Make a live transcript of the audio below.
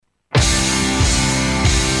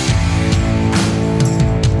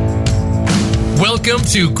Welcome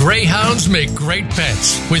to Greyhounds Make Great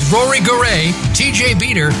Pets with Rory Garay, TJ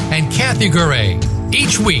Beater, and Kathy Garay.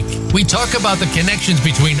 Each week, we talk about the connections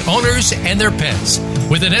between owners and their pets,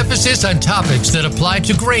 with an emphasis on topics that apply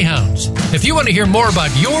to greyhounds. If you want to hear more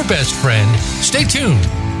about your best friend, stay tuned.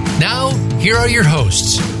 Now, here are your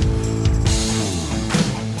hosts.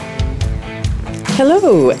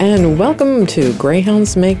 Hello, and welcome to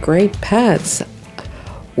Greyhounds Make Great Pets.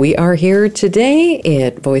 We are here today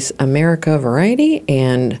at Voice America Variety,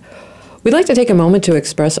 and we'd like to take a moment to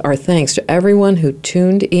express our thanks to everyone who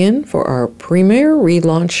tuned in for our premiere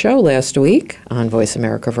relaunch show last week on Voice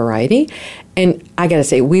America Variety. And I got to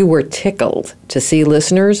say, we were tickled to see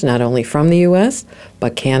listeners not only from the U.S.,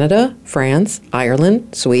 but Canada, France,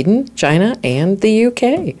 Ireland, Sweden, China, and the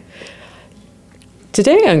UK.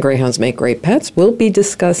 Today on Greyhounds Make Great Pets, we'll be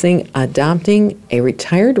discussing adopting a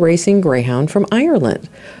retired racing greyhound from Ireland.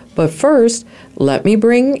 But first, let me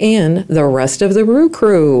bring in the rest of the Roo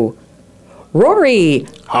Crew. Rory!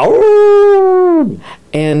 Howard!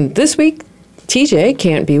 And this week, TJ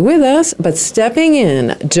can't be with us, but stepping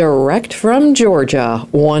in direct from Georgia,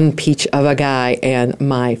 one peach of a guy and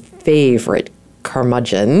my favorite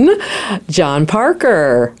curmudgeon, John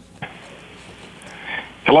Parker.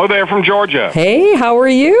 Hello there from Georgia. Hey, how are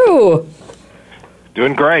you?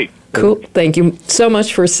 Doing great. Cool. Thank you so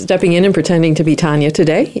much for stepping in and pretending to be Tanya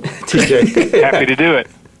today. TJ. Happy to do it.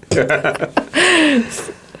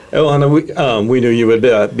 Ilana, we knew you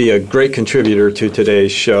would be a great contributor to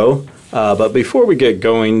today's show. But before we get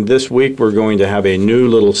going, this week we're going to have a new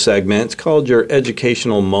little segment. It's called Your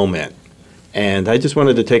Educational Moment. And I just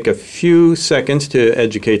wanted to take a few seconds to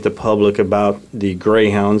educate the public about the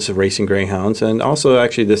greyhounds, racing greyhounds, and also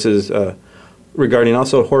actually this is regarding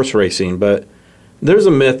also horse racing. But there's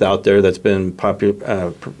a myth out there that's been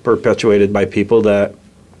perpetuated by people that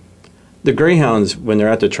the greyhounds, when they're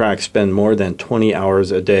at the track, spend more than 20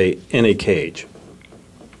 hours a day in a cage.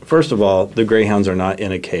 First of all, the greyhounds are not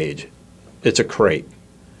in a cage. It's a crate.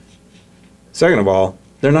 Second of all,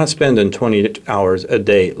 they're not spending 20 hours a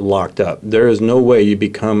day locked up. There is no way you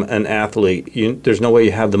become an athlete. There's no way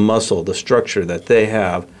you have the muscle, the structure that they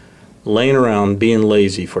have laying around being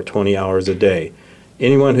lazy for 20 hours a day.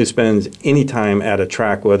 Anyone who spends any time at a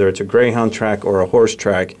track, whether it's a greyhound track or a horse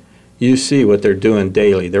track, you see what they're doing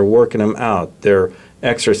daily. They're working them out. They're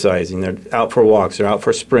exercising. They're out for walks. They're out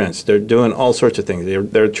for sprints. They're doing all sorts of things.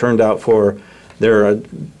 They're turned out for their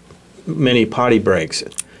many potty breaks.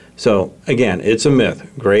 So, again, it's a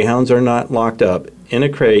myth. Greyhounds are not locked up in a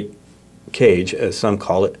cage, as some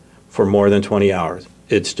call it, for more than 20 hours.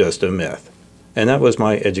 It's just a myth. And that was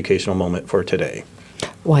my educational moment for today.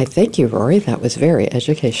 Why, thank you, Rory. That was very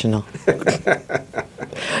educational.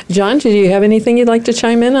 John, did you have anything you'd like to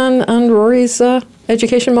chime in on Rory's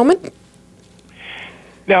education moment?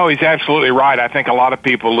 No, he's absolutely right. I think a lot of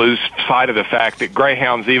people lose sight of the fact that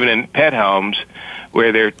greyhounds, even in pet homes,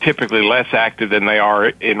 where they're typically less active than they are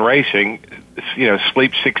in racing,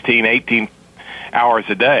 sleep 16, 18 hours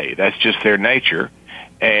a day. That's just their nature.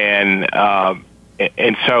 And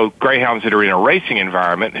so greyhounds that are in a racing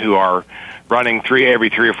environment who are running every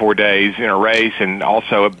 3 or 4 days in a race and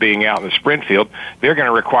also being out in the sprint field, they're going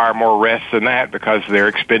to require more rest than that because they're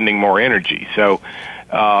expending more energy. So,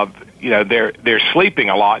 they're sleeping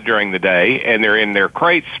a lot during the day, and they're in their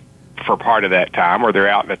crates for part of that time, or they're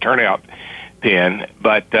out in a turnout pen.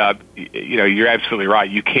 But, you're absolutely right.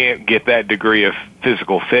 You can't get that degree of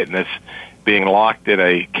physical fitness being locked in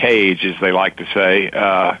a cage, as they like to say,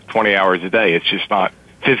 20 hours a day. It's just not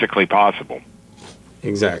physically possible.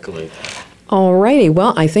 Exactly. All righty.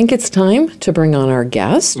 Well, I think it's time to bring on our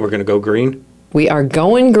guest. We're going to go green? We are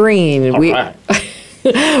going green. All right.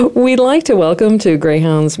 We'd like to welcome to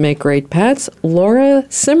Greyhounds Make Great Pets, Laura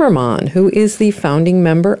Zimmerman, who is the founding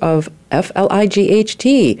member of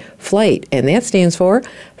FLIGHT, FLIGHT, and that stands for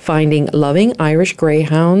Finding Loving Irish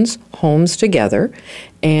Greyhounds Homes Together.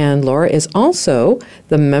 And Laura is also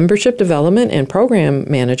the Membership Development and Program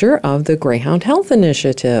Manager of the Greyhound Health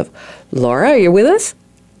Initiative. Laura, are you with us?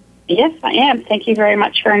 Yes, I am. Thank you very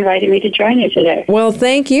much for inviting me to join you today. Well,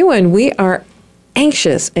 thank you, and we are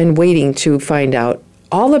anxious and waiting to find out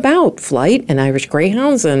all about flight and Irish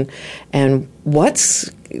Greyhounds and what's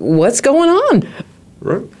going on.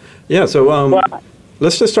 Right. Yeah, so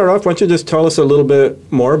let's just start off. Why don't you just tell us a little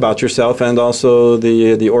bit more about yourself and also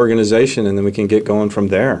the organization, and then we can get going from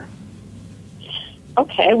there.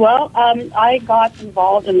 Okay, well, I got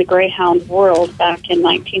involved in the Greyhound world back in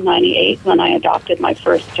 1998 when I adopted my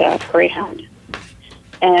first Greyhound.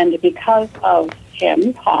 And because of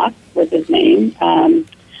him, Haas was his name,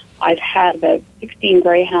 I've had about 16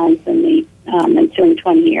 Greyhounds in the ensuing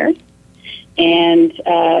 20 years. And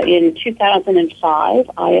in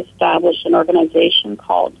 2005, I established an organization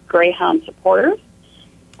called Greyhound Supporters,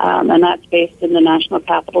 and that's based in the National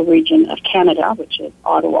Capital Region of Canada, which is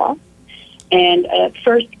Ottawa. And at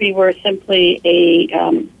first, we were simply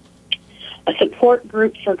a support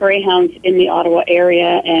group for greyhounds in the Ottawa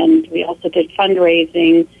area, and we also did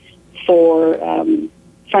fundraising for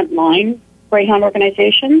frontline greyhound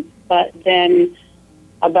organizations. But then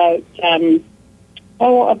about 8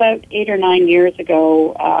 or 9 years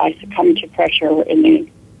ago, I succumbed to pressure in the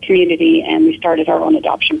community, and we started our own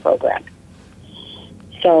adoption program.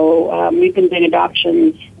 So we've been doing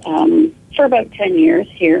adoptions for about 10 years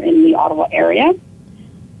here in the Ottawa area.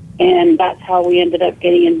 And that's how we ended up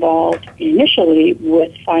getting involved initially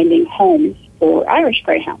with finding homes for Irish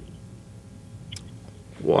Greyhounds.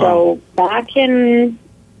 Wow. So back in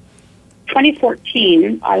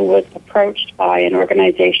 2014, I was approached by an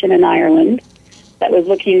organization in Ireland that was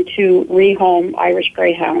looking to rehome Irish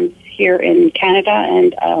Greyhounds here in Canada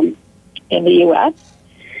and in the U.S.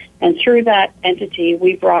 And through that entity,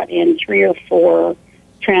 we brought in 3 or 4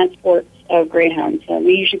 transports of greyhounds.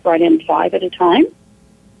 We usually brought in 5 at a time.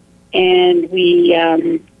 And we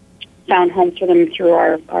found homes for them through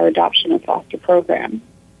our adoption and foster program.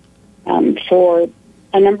 For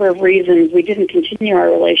a number of reasons, we didn't continue our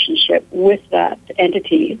relationship with that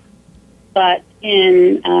entity. But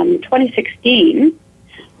in 2016,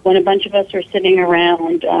 when a bunch of us were sitting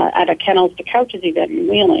around at a Kennels to Couches event in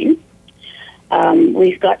Wheeling,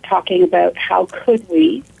 we got talking about how could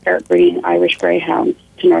we start bringing Irish Greyhounds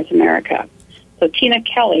to North America. So Tina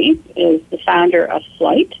Kelly is the founder of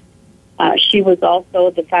Flight. She was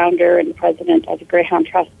also the founder and president of the Greyhound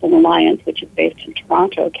Trust and Alliance, which is based in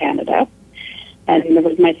Toronto, Canada. And there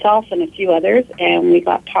was myself and a few others, and we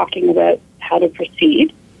got talking about how to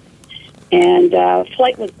proceed. And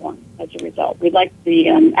Flight was born as a result. We liked the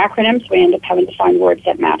acronyms. We ended up having to find words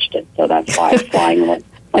that matched it. So that's why Flying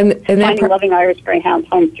Finding Loving Irish Greyhounds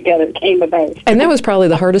Homes Together came about. And that was probably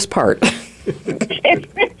the hardest part.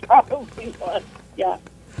 It probably was, yeah.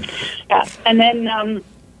 And then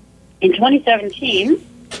in 2017,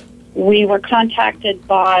 we were contacted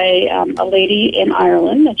by a lady in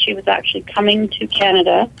Ireland, and she was actually coming to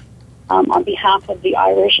Canada on behalf of the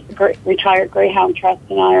Irish Retired Greyhound Trust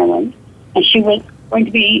in Ireland. And she was going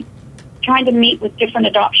to be trying to meet with different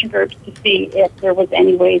adoption groups to see if there was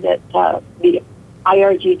any way that the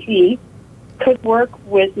IRGT could work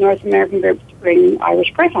with North American groups to bring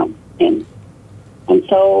Irish Greyhounds in. And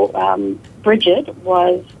so Bridget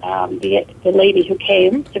was the lady who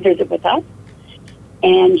came to visit with us,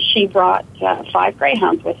 and she brought 5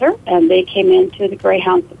 greyhounds with her, and they came into the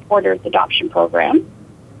Greyhound Supporters Adoption Program.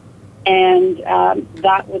 And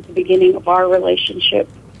that was the beginning of our relationship,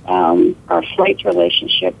 our Flight's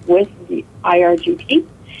relationship with the IRGT,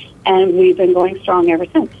 and we've been going strong ever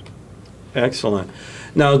since. Excellent.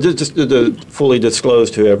 Now, just to fully disclose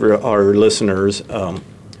to our listeners,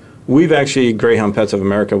 we've actually, Greyhound Pets of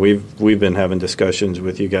America, we've been having discussions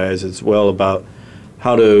with you guys as well about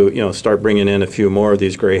how to start bringing in a few more of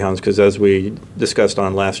these greyhounds, because as we discussed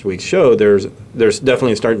on last week's show, there's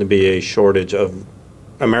definitely starting to be a shortage of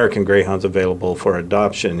American greyhounds available for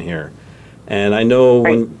adoption here. And I know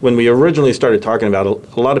when we originally started talking about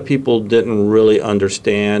it, a lot of people didn't really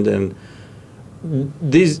understand, and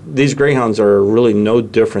these greyhounds are really no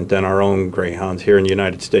different than our own greyhounds here in the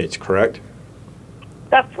United States, correct?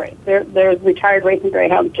 That's right. They're retired racing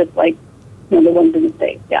greyhounds, just like the ones in the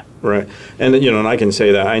States, yeah. Right. And, and I can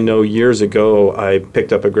say that. I know years ago I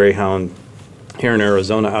picked up a greyhound here in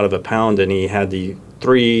Arizona out of a pound, and he had the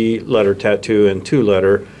 3-letter tattoo and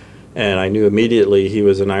 2-letter, and I knew immediately he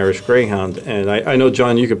was an Irish Greyhound. And I know,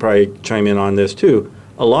 John, you could probably chime in on this too.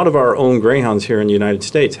 A lot of our own greyhounds here in the United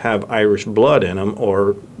States have Irish blood in them,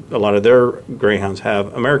 or a lot of their greyhounds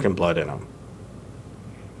have American blood in them.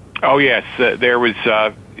 Oh yes, there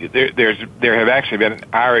have actually been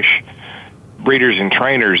Irish breeders and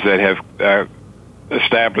trainers that have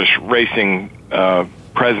established racing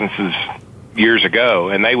presences years ago,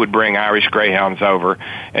 and they would bring Irish Greyhounds over,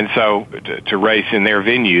 and so to race in their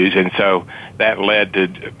venues, and so that led to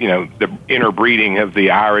the interbreeding of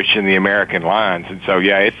the Irish and the American lines, and so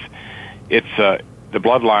it's the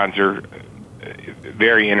bloodlines are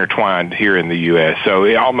very intertwined here in the U.S. So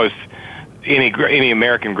it almost any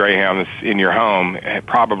American Greyhound that's in your home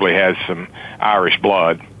probably has some Irish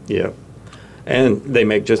blood. Yeah, and they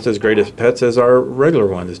make just as great as pets as our regular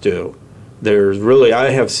ones do. There's really, I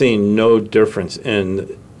have seen no difference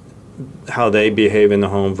in how they behave in the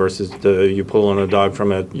home versus you pull on a dog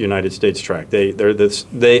from a United States track. They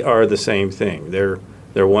are the same thing. They're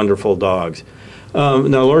wonderful dogs.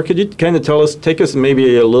 Now, Laura, could you kind of take us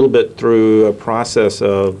maybe a little bit through a process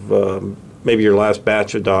of maybe your last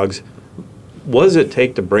batch of dogs? What does it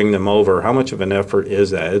take to bring them over? How much of an effort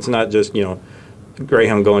is that? It's not just,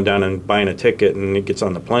 Greyhound going down and buying a ticket and it gets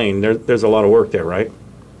on the plane. There's a lot of work there, right?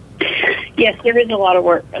 Yes, there is a lot of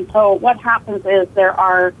work. And so what happens is there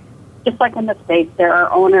are, just like in the States, there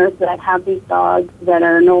are owners that have these dogs that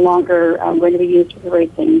are no longer going to be used for the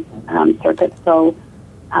racing circuit. So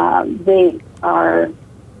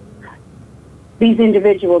these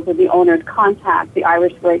individuals or the owners contact the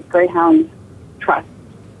Irish Greyhound Trust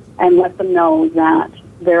and let them know that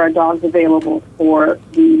there are dogs available for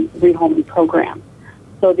the rehoming program.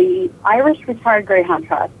 So the Irish Retired Greyhound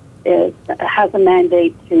Trust has a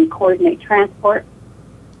mandate to coordinate transport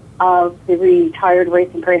of the retired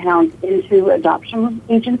racing greyhounds into adoption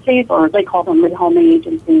agencies, or they call them rehoming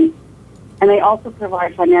agencies. And they also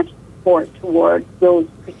provide financial support towards those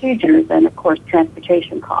procedures and, of course,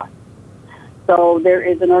 transportation costs. So there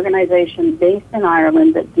is an organization based in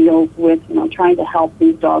Ireland that deals with, trying to help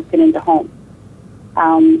these dogs get into homes.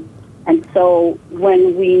 And so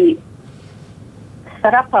when we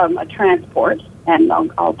set up a transport, and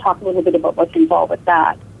I'll talk a little bit about what's involved with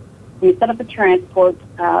that. We set up a transport.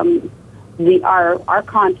 Our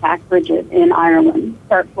contact, Bridget, in Ireland,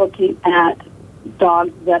 starts looking at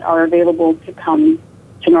dogs that are available to come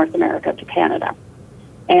to North America, to Canada.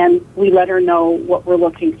 And we let her know what we're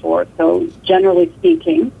looking for. So generally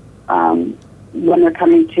speaking, when they're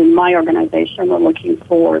coming to my organization, we're looking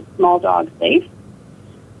for small dogs safe.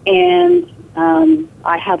 And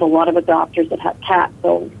I have a lot of adopters that have cats,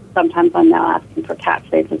 so sometimes I'm now asking for cat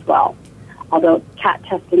safe as well. Although cat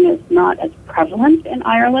testing is not as prevalent in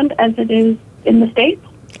Ireland as it is in the States.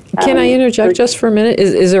 Can I interject just for a minute?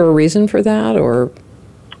 Is there a reason for that, or?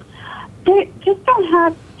 They just don't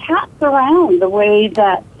have cats around the way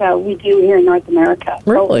that we do here in North America.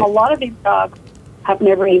 Really? So a lot of these dogs have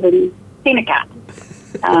never even seen a cat.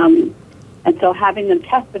 And so having them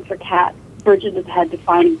tested for cats, Bridget has had to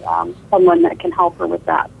find someone that can help her with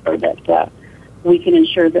that, so that we can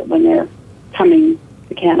ensure that when they're coming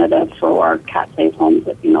to Canada for our cat-safe homes,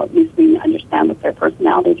 that, at least we understand what their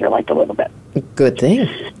personalities are like a little bit. Good thing.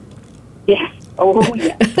 Yes. Oh,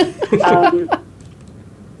 yes.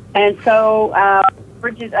 And so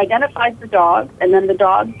Bridget identifies the dogs, and then the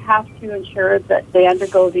dogs have to ensure that they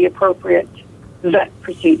undergo the appropriate vet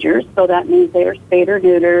procedures. So that means they are spayed or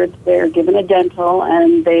neutered, they're given a dental,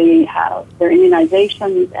 and they have their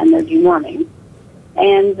immunizations and their deworming.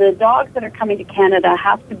 And the dogs that are coming to Canada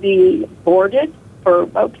have to be boarded for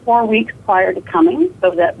about 4 weeks prior to coming, so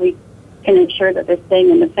that we can ensure that they're staying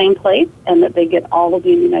in the same place and that they get all of the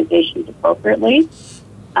immunizations appropriately.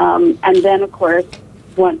 And then, of course,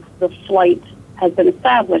 once the flight has been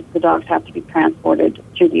established, the dogs have to be transported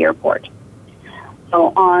to the airport.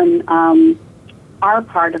 So on our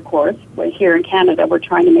part, of course, here in Canada, we're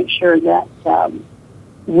trying to make sure that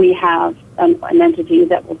we have an entity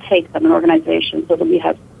that will take them, an organization, so that we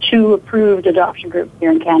have 2 approved adoption groups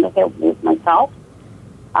here in Canada with myself,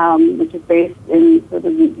 which is based in sort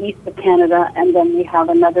of the east of Canada, and then we have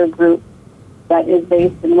another group that is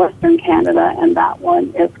based in Western Canada, and that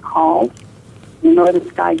one is called the Northern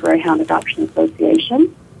Sky Greyhound Adoption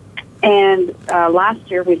Association. And last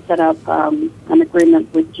year we set up an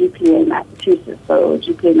agreement with GPA Massachusetts. So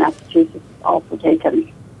GPA Massachusetts has also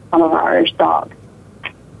taken some of our Irish dogs.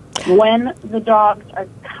 When the dogs are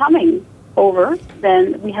coming over,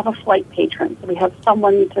 then we have a flight patron. So we have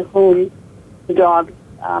someone to whom the dogs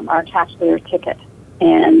are attached to their ticket.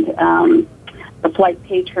 And the flight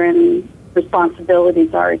patron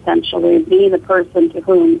responsibilities are essentially being the person to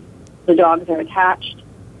whom the dogs are attached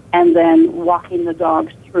and then walking the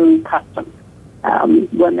dogs through customs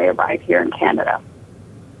when they arrive here in Canada.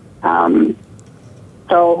 I'm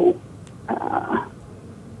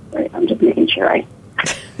just making sure I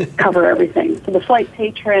cover everything. So the flight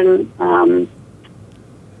patron,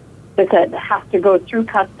 that has to go through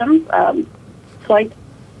customs. Flight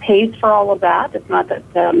pays for all of that. It's not that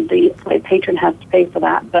the flight patron has to pay for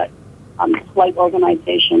that, but the flight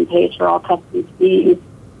organization pays for all customs fees,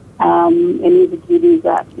 any of the duties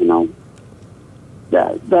that,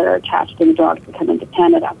 that are attached to the dogs that come into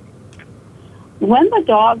Canada. When the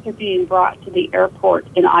dogs are being brought to the airport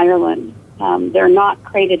in Ireland, they're not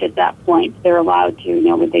crated at that point. They're allowed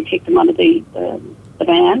to, when they take them out of the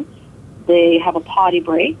van, they have a potty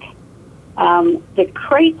break. The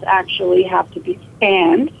crates actually have to be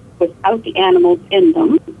scanned without the animals in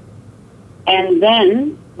them. And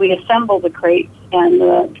then we assemble the crates and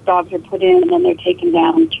the dogs are put in and then they're taken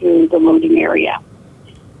down to the loading area.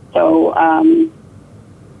 So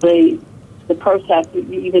the the process,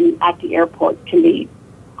 even at the airport, can be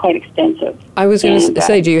quite extensive. I was going to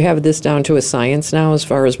say, do you have this down to a science now as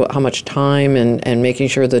far as how much time and making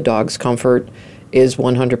sure the dog's comfort is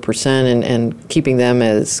 100% and keeping them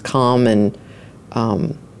as calm and,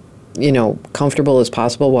 comfortable as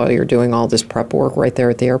possible while you're doing all this prep work right there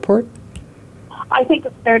at the airport? I think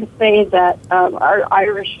it's fair to say that our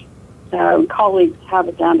Irish colleagues have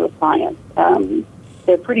it down to a science.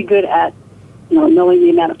 They're pretty good at, knowing the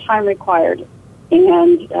amount of time required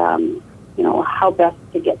and, how best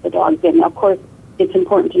to get the dogs in. Now, of course, it's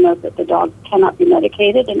important to note that the dogs cannot be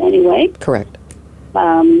medicated in any way. Correct.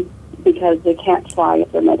 Because they can't fly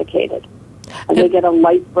if they're medicated. And they get a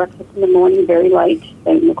light breakfast in the morning, very light,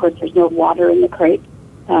 and of course there's no water in the crate.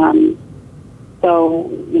 So,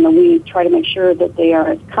 we try to make sure that they are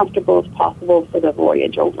as comfortable as possible for the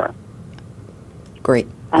voyage over. Great.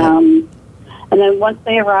 And then once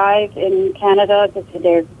they arrive in Canada,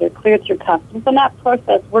 they're cleared through customs. And that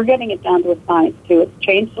process, we're getting it down to a science, too. It's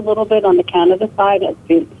changed a little bit on the Canada side as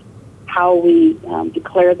to how we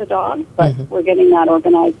declare the dog, but we're getting that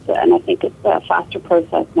organized, and I think it's a faster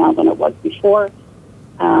process now than it was before.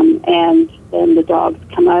 And then the dogs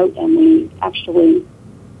come out, and we actually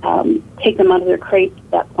take them out of their crates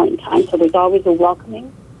at that point in time. So there's always a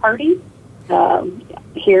welcoming party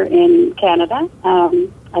here in Canada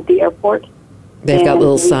at the airport. They've got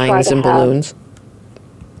little signs and balloons.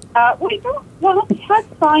 We had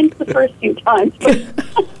signs the first few times, but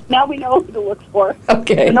now we know who to look for.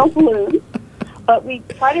 Okay. So no balloons. But we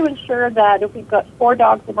try to ensure that if we've got 4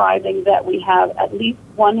 dogs arriving, that we have at least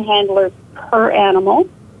 1 handler per animal,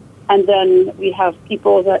 and then we have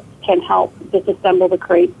people that can help disassemble the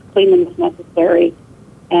crates, clean them if necessary,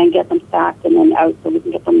 and get them stacked and then out so we can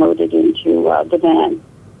get them loaded into the van.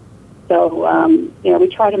 So, we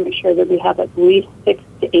try to make sure that we have at least 6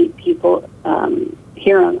 to 8 people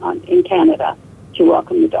here in Canada to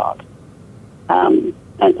welcome the dogs. And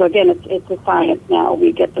so, again, it's a science now.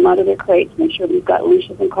 We get them out of their crates, make sure we've got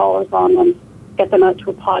leashes and collars on them, get them out to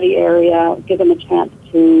a potty area, give them a chance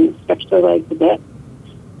to stretch their legs a bit.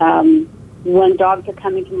 When dogs are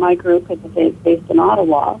coming to my group, as I say, it's based in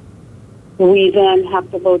Ottawa, we then have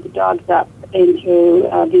to load the dogs up into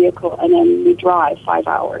a vehicle, and then we drive 5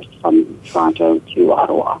 hours from Toronto to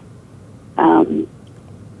Ottawa. And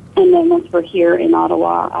then once we're here in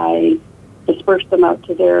Ottawa, I disperse them out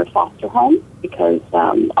to their foster homes because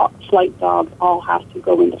flight dogs all have to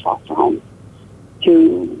go into foster homes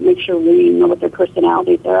to make sure we know what their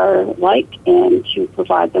personalities are like and to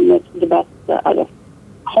provide them with the best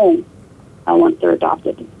home once they're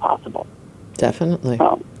adopted as possible. Definitely.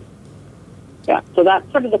 So that's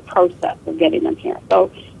sort of the process of getting them here.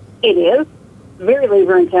 So it is very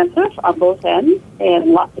labor-intensive on both ends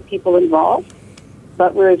and lots of people involved.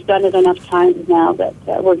 But we've done it enough times now that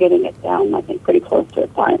we're getting it down, I think, pretty close to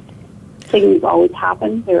a science. Things always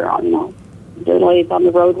happen. There are, delays on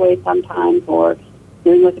the roadway sometimes, or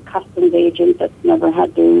dealing with a customs agent that's never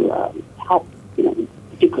had to help,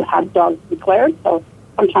 have dogs declared. So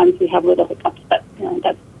sometimes we have little hiccups, but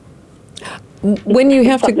that's when you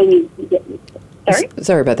have to. Sorry?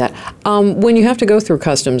 Sorry about that. When you have to go through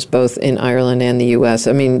customs both in Ireland and the U.S.,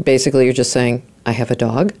 I mean, basically you're just saying, I have a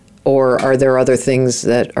dog? Or are there other things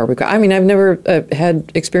that are required? I mean, I've never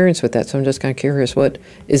had experience with that, so I'm just kind of curious what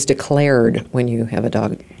is declared when you have a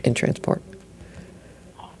dog in transport.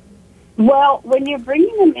 Well, when you're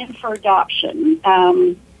bringing them in for adoption,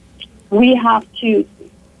 we have to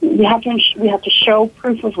show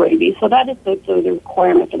proof of rabies. So that is the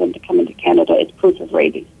requirement for them to come into Canada is proof of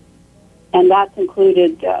rabies. And that's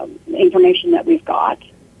included information that we've got.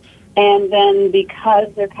 And then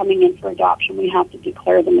because they're coming in for adoption, we have to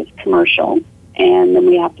declare them as commercial, and then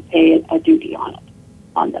we have to pay a duty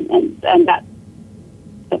on them. And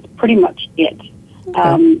that's pretty much it.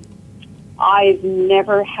 Okay. I've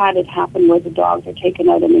never had it happen where the dogs are taken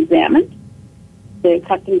out and examined. The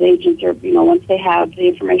customs agents are, once they have the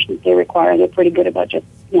information that they require, they're pretty good about just,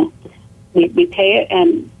 we pay it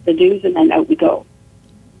and the dues, and then out we go.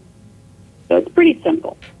 So it's pretty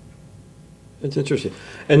simple. It's interesting.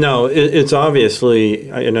 And now it's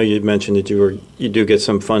obviously, I know you mentioned that you do get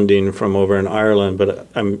some funding from over in Ireland, but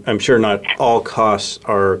I'm sure not all costs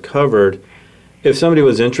are covered. If somebody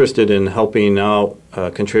was interested in helping out,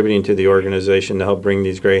 contributing to the organization to help bring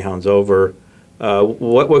these greyhounds over,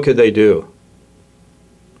 what could they do?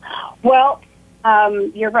 Well,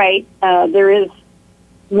 you're right. There is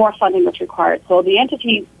more funding that's required. So the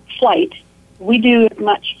entity Flight, we do as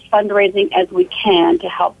much fundraising as we can to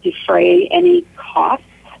help defray any costs,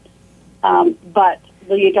 but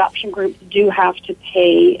the adoption groups do have to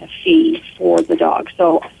pay a fee for the dog.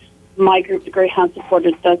 So my group, the Greyhound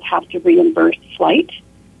Supporters, does have to reimburse flight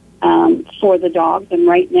for the dogs, and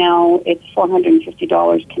right now it's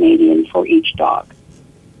 $450 Canadian for each dog.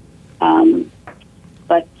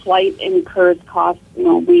 But flight incurs costs.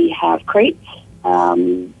 We have crates.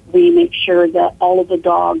 We make sure that all of the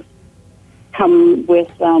dogs come with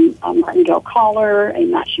a martingale collar, a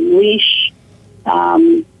matching leash,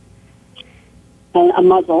 and a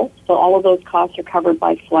muzzle. So all of those costs are covered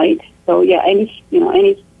by flight. So yeah, any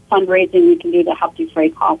fundraising we can do to help defray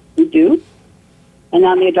costs, we do. And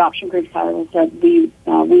on the adoption group side, as I said, we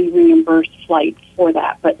reimburse flight for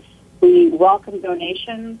that. But we welcome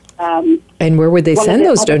donations. And where would they send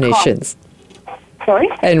those donations? Sorry?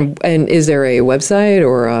 And is there a website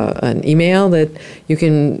or an email that you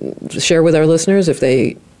can share with our listeners if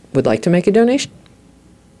they would like to make a donation?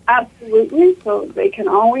 Absolutely. So they can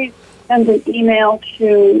always send an email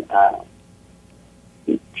to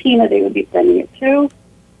Tina. They would be sending it to.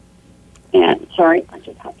 And sorry, I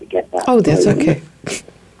just have to get that. Oh, that's okay.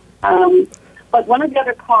 But one of the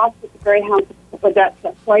other costs that the Greyhound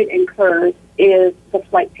that flight incurs is the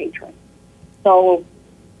flight patron. So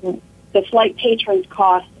the flight patron's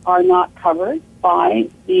costs are not covered by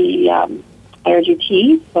the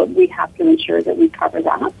IRGT, so we have to ensure that we cover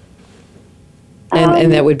that.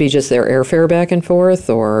 And that would be just their airfare back and forth,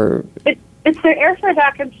 or? It's their airfare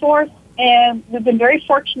back and forth, and we've been very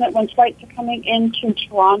fortunate when flights are coming into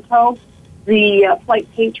Toronto. The flight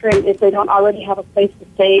patron, if they don't already have a place to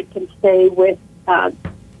stay, can stay with our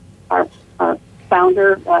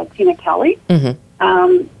founder, Tina Kelly.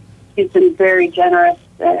 Mm-hmm. She's been very generous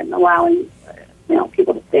in allowing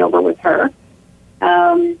people to stay over with her.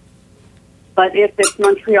 But if it's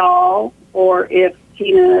Montreal or if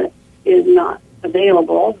Tina is not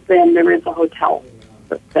available, then there is a hotel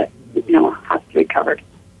that has to be covered.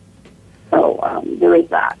 So there is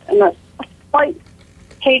that. And the flight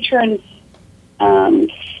patrons'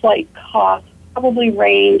 flight costs probably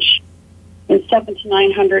range in $700 to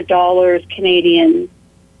 $900 Canadian,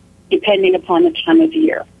 depending upon the time of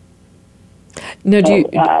year. Now,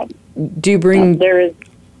 do you bring? There is.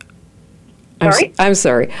 Sorry? I'm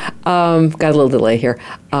sorry. Got a little delay here.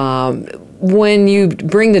 When you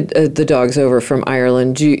bring the dogs over from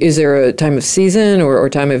Ireland, is there a time of season or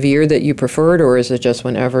time of year that you preferred, or is it just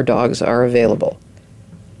whenever dogs are available?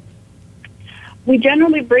 We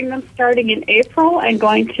generally bring them starting in April and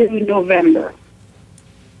going to November.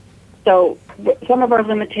 So some of our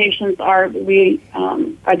limitations are the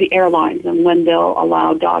airlines and when they'll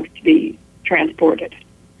allow dogs to be transported.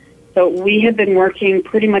 So we have been working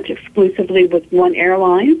pretty much exclusively with one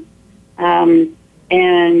airline, and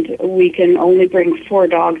we can only bring 4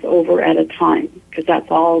 dogs over at a time because that's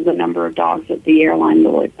all the number of dogs that the airline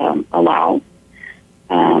will allow.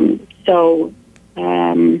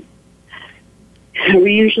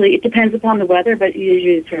 We usually, it depends upon the weather, but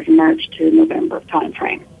usually it's sort of March to November time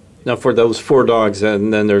frame. Now, for those 4 dogs,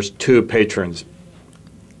 and then there's 2 patrons.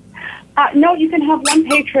 No, you can have 1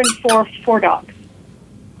 patron for 4 dogs.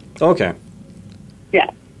 Okay.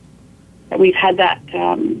 Yeah. We've had that.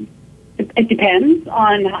 It depends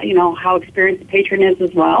on how experienced the patron is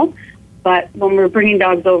as well. But when we're bringing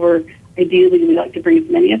dogs over, ideally we like to bring as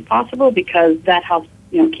many as possible because that helps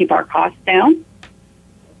keep our costs down.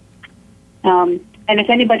 And if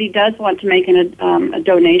anybody does want to make a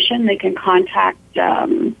donation, they can contact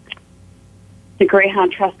the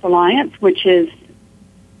Greyhound Trust Alliance, which is,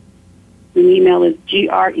 the email is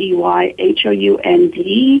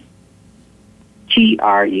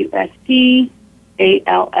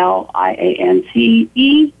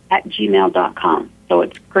greyhoundtrustalliance@gmail.com. So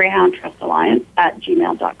it's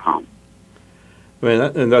greyhoundtrustalliance@gmail.com.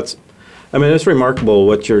 It's remarkable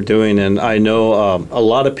what you're doing, and I know a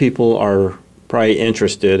lot of people are probably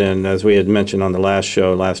interested, and as we had mentioned on the last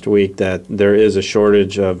show last week, that there is a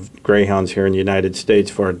shortage of greyhounds here in the United States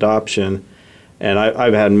for adoption, and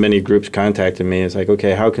I've had many groups contacting me. It's like,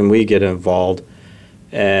 okay, how can we get involved?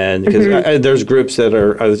 And because there's groups that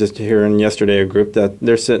I was just hearing yesterday, a group that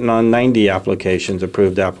they're sitting on 90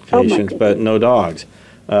 approved applications, but no dogs.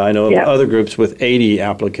 I know of other groups with 80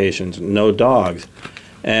 applications, no dogs.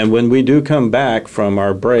 And when we do come back from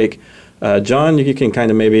our break, John, you can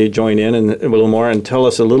kind of maybe join in a little more and tell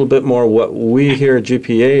us a little bit more what we here at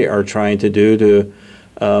GPA are trying to do to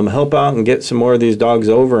help out and get some more of these dogs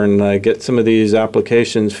over and get some of these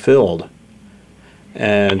applications filled.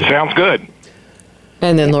 And sounds good.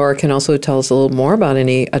 And then Laura can also tell us a little more about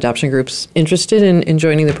any adoption groups interested in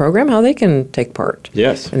joining the program, how they can take part.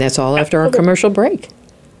 Yes. And that's all after our commercial break.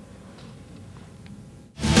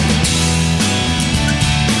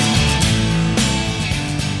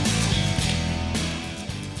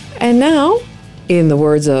 And now In the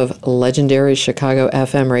words of legendary Chicago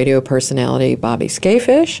FM radio personality Bobby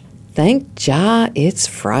Skafish, thank Jah it's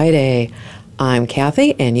Friday. I'm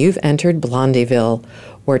Kathy, and you've entered Blondiville,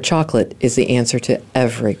 where chocolate is the answer to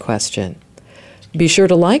every question. Be sure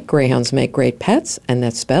to like Greyhounds Make Great Pets, and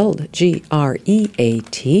that's spelled Great, on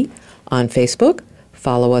Facebook.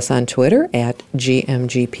 Follow us on Twitter at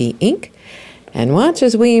GMGP Inc. And watch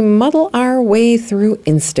as we muddle our way through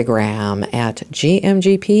Instagram at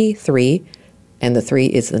GMGP3, and the 3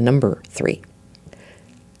 is the number 3.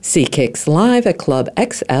 See Kicks live at Club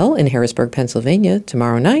XL in Harrisburg, Pennsylvania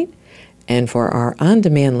tomorrow night. And for our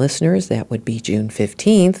on-demand listeners, that would be June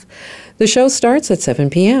 15th. The show starts at 7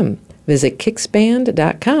 p.m. Visit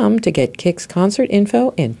kicksband.com to get Kicks concert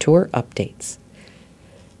info and tour updates.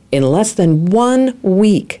 In less than 1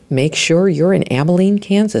 week, make sure you're in Abilene,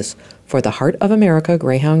 Kansas for the Heart of America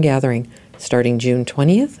Greyhound Gathering, starting June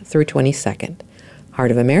 20th through 22nd.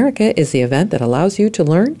 Heart of America is the event that allows you to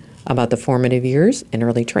learn about the formative years and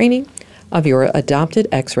early training of your adopted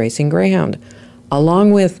ex-racing greyhound,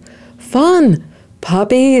 along with fun,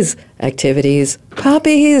 puppies, activities,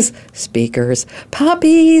 puppies, speakers,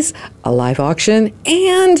 puppies, a live auction,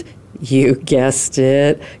 and, you guessed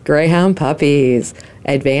it, greyhound puppies.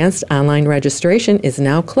 Advanced online registration is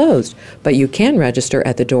now closed, but you can register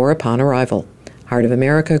at the door upon arrival. Heart of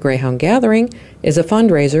America Greyhound Gathering is a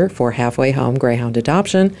fundraiser for Halfway Home Greyhound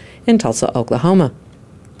Adoption in Tulsa, Oklahoma.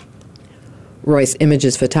 Royce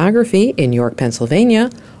Images Photography in York, Pennsylvania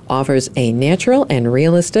offers a natural and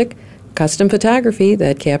realistic custom photography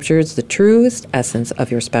that captures the truest essence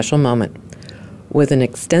of your special moment. With an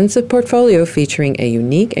extensive portfolio featuring a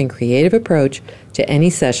unique and creative approach to any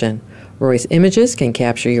session, Royce Images can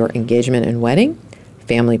capture your engagement and wedding,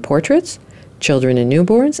 family portraits, children and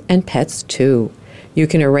newborns, and pets too. You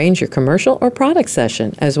can arrange your commercial or product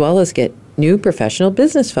session, as well as get new professional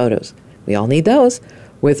business photos. We all need those.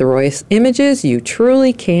 With Royce Images, you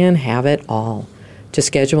truly can have it all. To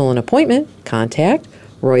schedule an appointment, contact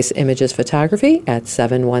Royce Images Photography at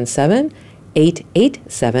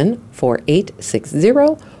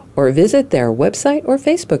 717-887-4860 or visit their website or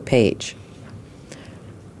Facebook page.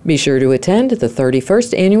 Be sure to attend the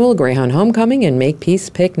 31st Annual Greyhound Homecoming and Make Peace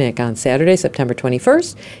Picnic on Saturday, September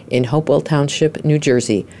 21st in Hopewell Township, New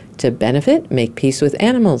Jersey, to benefit Make Peace with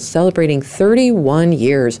Animals, celebrating 31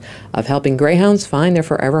 years of helping greyhounds find their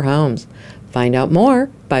forever homes. Find out more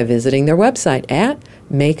by visiting their website at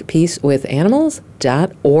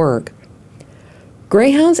makepeacewithanimals.org.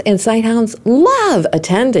 Greyhounds and sighthounds love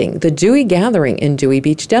attending the Dewey Gathering in Dewey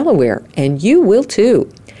Beach, Delaware, and you will too.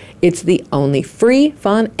 It's the only free,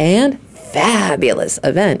 fun, and fabulous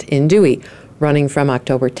event in Dewey, running from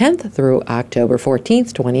October 10th through October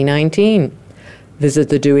 14th, 2019. Visit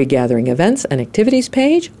the Dewey Gathering events and activities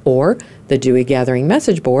page or the Dewey Gathering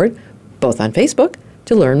message board, both on Facebook,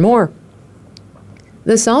 to learn more.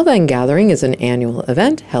 The Solvang Gathering is an annual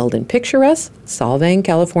event held in picturesque Solvang,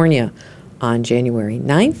 California, on January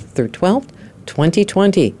 9th through 12th,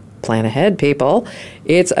 2020. Plan ahead, people.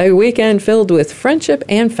 It's a weekend filled with friendship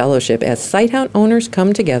and fellowship as sighthound owners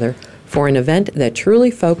come together for an event that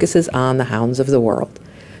truly focuses on the hounds of the world.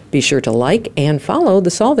 Be sure to like and follow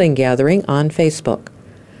the Solvang Gathering on Facebook.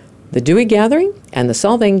 The Dewey Gathering and the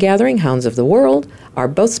Solvang Gathering Hounds of the World are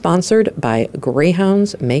both sponsored by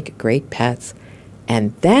Greyhounds Make Great Pets.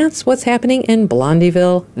 And that's what's happening in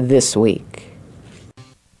Blondiville this week.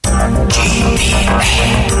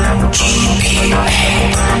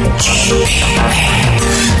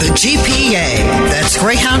 The GPA, that's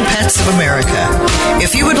Greyhound Pets of America.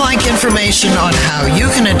 If you would like information on how you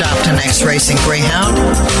can adopt an ex-racing greyhound,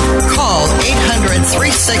 call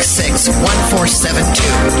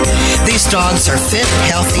 800-366-1472. These dogs are fit,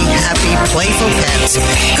 healthy, happy, playful pets,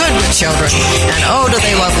 good with children, and oh, do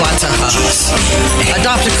they love lots of hugs.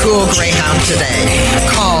 Adopt a cool greyhound today.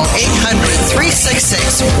 Call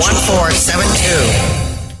 800-366-1472.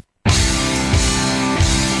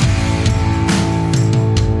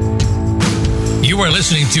 You are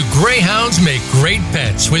listening to Greyhounds Make Great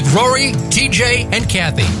Pets with Rory, TJ, and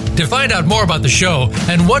Kathy. To find out more about the show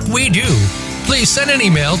and what we do, please send an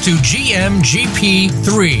email to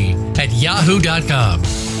gmgp3@yahoo.com.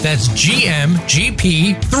 That's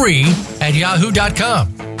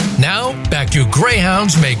gmgp3@yahoo.com. Now, back to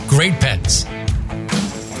Greyhounds Make Great Pets.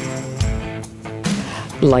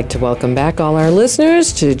 I'd like to welcome back all our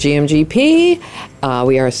listeners to GMGP.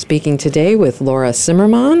 We are speaking today with Laura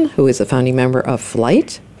Zimmerman, who is a founding member of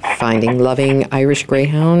Flight, Finding Loving Irish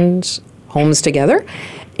Greyhounds Homes Together.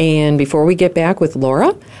 And before we get back with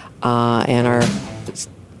Laura and our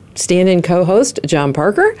stand-in co-host, John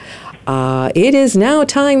Parker, it is now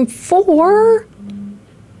time for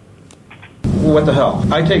what the hell?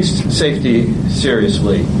 I take safety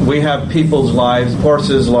seriously. We have people's lives,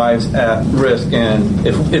 horses' lives at risk, and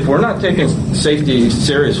if we're not taking safety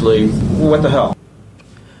seriously, what the hell?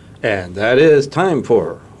 And that is time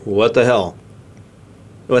for What the Hell.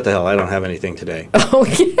 What the hell? I don't have anything today.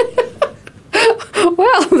 Okay.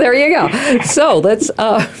 Well, there you go. So let's.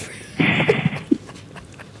 I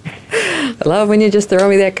love when you just throw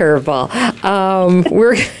me that curveball.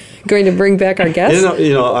 We're going to bring back our guest.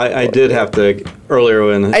 I did have to earlier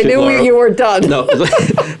when I knew you were done. No,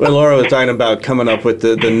 when Laura was talking about coming up with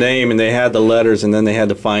the name, and they had the letters, and then they had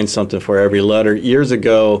to find something for every letter. Years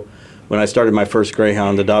ago, when I started my first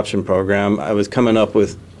Greyhound adoption program, I was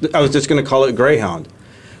just going to call it Greyhound.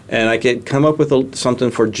 And I could come up with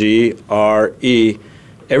something for G, R, E.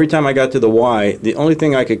 Every time I got to the Y, the only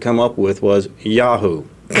thing I could come up with was Yahoo.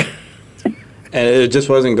 And it just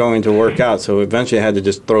wasn't going to work out. So eventually I had to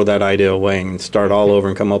just throw that idea away and start all over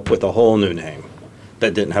and come up with a whole new name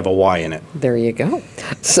that didn't have a Y in it. There you go.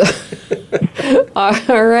 So,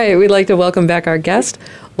 all right. We'd like to welcome back our guest,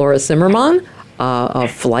 Laura Zimmerman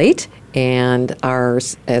of Flight. And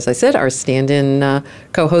as I said, our stand-in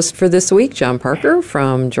co-host for this week, John Parker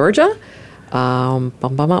from Georgia.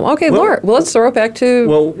 Okay, Laura, let's throw it back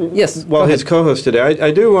to... Yes, his co-host today,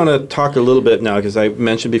 I do want to talk a little bit now, because I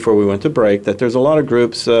mentioned before we went to break that there's a lot of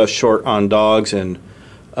groups short on dogs, and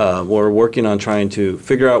we're working on trying to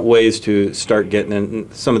figure out ways to start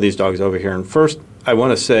getting some of these dogs over here. And first, I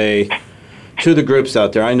want to say to the groups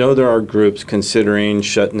out there, I know there are groups considering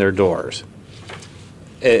shutting their doors.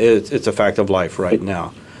 It's a fact of life right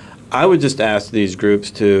now. I would just ask these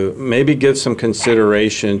groups to maybe give some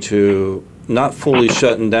consideration to not fully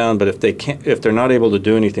shutting down, but if they're not able to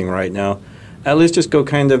do anything right now, at least just go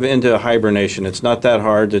kind of into hibernation. It's not that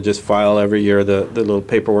hard to just file every year the little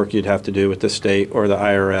paperwork you'd have to do with the state or the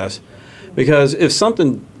IRS. Because if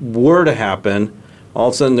something were to happen, all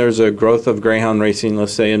of a sudden there's a growth of greyhound racing,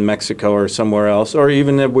 let's say in Mexico or somewhere else, or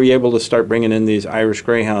even if we're able to start bringing in these Irish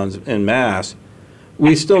greyhounds en masse,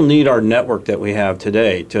 we still need our network that we have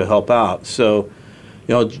today to help out. So,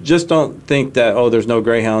 just don't think that, there's no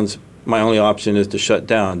greyhounds, my only option is to shut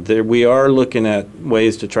down. We are looking at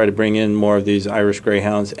ways to try to bring in more of these Irish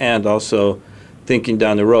greyhounds, and also thinking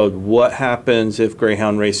down the road, what happens if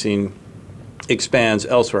greyhound racing expands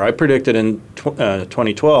elsewhere? I predicted in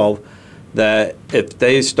 2012 that if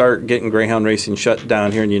they start getting greyhound racing shut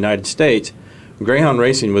down here in the United States, greyhound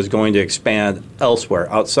racing was going to expand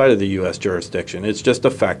elsewhere outside of the U.S. jurisdiction. It's just a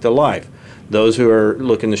fact of life. Those who are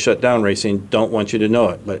looking to shut down racing don't want you to know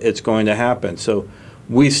it, but it's going to happen. So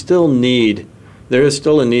there is still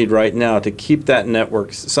a need right now to keep that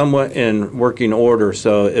network somewhat in working order.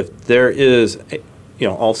 So if there is,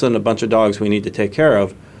 all of a sudden a bunch of dogs we need to take care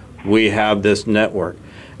of, we have this network.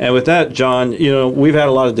 And with that, John, we've had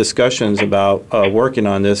a lot of discussions about working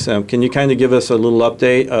on this. Can you kind of give us a little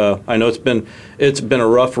update? I know it's been a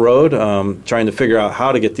rough road trying to figure out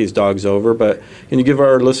how to get these dogs over, but can you give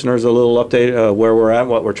our listeners a little update where we're at,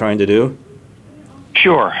 what we're trying to do?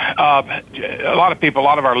 Sure. A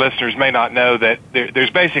lot of our listeners may not know that there's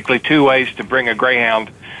basically two ways to bring a greyhound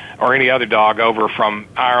or any other dog over from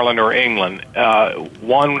Ireland or England.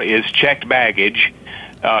 One is checked baggage,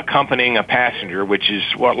 accompanying a passenger, which is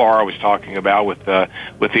what Laura was talking about with the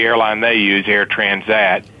airline they use, Air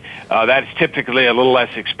Transat. That's typically a little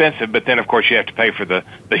less expensive, but then, of course, you have to pay for the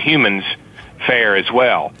human's fare as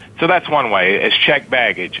well. So that's one way, as checked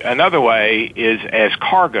baggage. Another way is as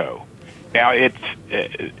cargo. Now, it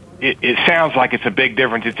sounds like it's a big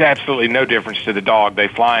difference. It's absolutely no difference to the dog. They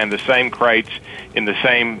fly in the same crates, in the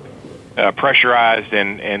same pressurized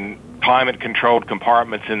and climate-controlled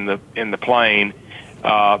compartments in the plane.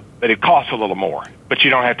 But it costs a little more, but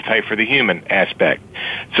you don't have to pay for the human aspect.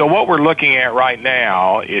 So what we're looking at right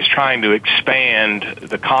now is trying to expand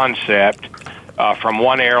the concept from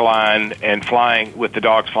one airline and flying with the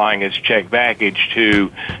dogs flying as checked baggage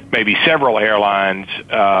to maybe several airlines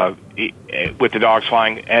with the dogs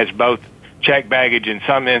flying as both checked baggage in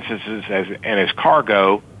some instances and as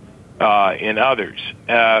cargo in others.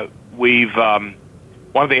 One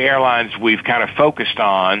of the airlines we've kind of focused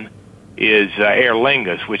on is Aer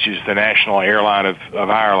Lingus, which is the national airline of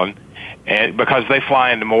Ireland, and because they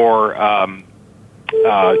fly into more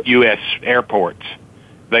U.S. airports.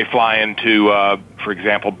 They fly into, for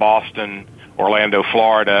example, Boston, Orlando,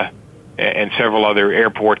 Florida, and several other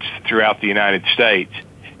airports throughout the United States.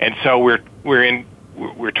 And so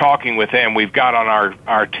we're talking with them. We've got on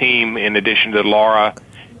our team, in addition to Laura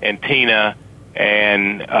and Tina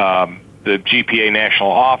and the GPA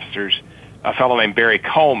national officers, a fellow named Barry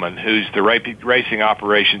Coleman, who's the racing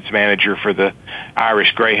operations manager for the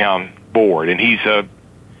Irish Greyhound Board, and he's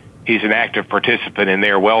he's an active participant in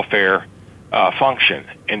their welfare function.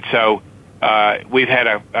 And so we've had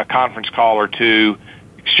a conference call or two,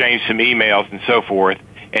 exchanged some emails and so forth,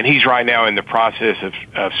 and he's right now in the process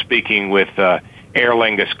of speaking with Aer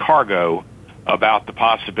Lingus Cargo about the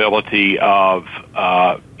possibility of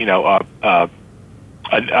a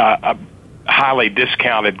highly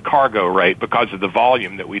discounted cargo rate because of the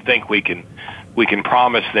volume that we think we can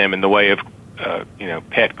promise them in the way of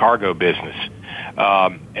pet cargo business.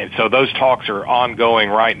 And so those talks are ongoing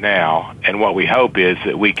right now, and what we hope is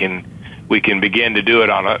that we can begin to do it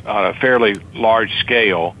on a fairly large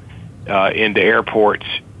scale into airports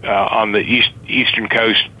on the eastern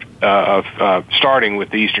coast starting with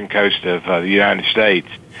the eastern coast of the United States.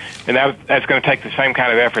 And that's going to take the same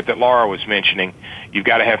kind of effort that Laura was mentioning. You've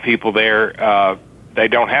got to have people there. They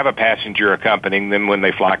don't have a passenger accompanying them when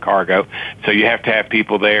they fly cargo, so you have to have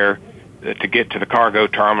people there to get to the cargo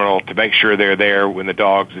terminal to make sure they're there when as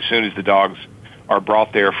soon as the dogs are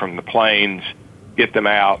brought there from the planes, get them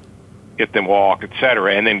out, get them walk,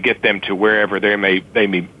 etc., and then get them to wherever they may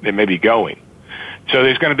be going. So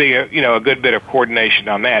there's going to be a good bit of coordination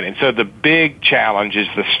on that. And so the big challenge is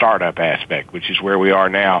the startup aspect, which is where we are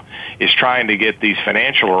now, is trying to get these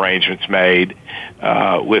financial arrangements made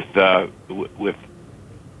with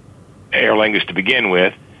Aer Lingus to begin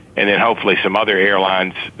with, and then hopefully some other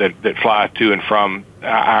airlines that fly to and from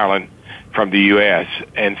Ireland from the U.S.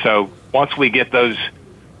 And so once we get those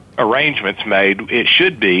arrangements made, it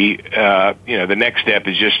should be, the next step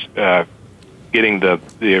is just getting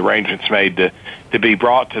the arrangements made to be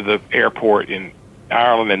brought to the airport in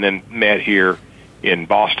Ireland and then met here in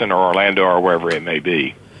Boston or Orlando or wherever it may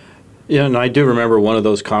be. Yeah, and I do remember one of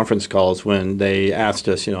those conference calls when they asked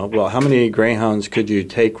us, well, how many Greyhounds could you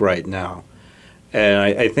take right now? And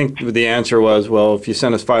I think the answer was, well, if you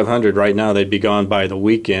sent us 500 right now, they'd be gone by the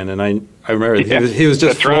weekend. And I remember he was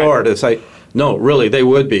just floored. Right. It's like, no, really, they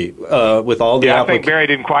would be with all the. Yeah, I think Barry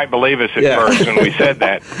didn't quite believe us at first when we said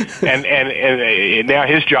that, and now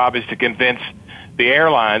his job is to convince the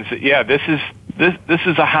airlines that this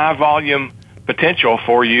is a high volume potential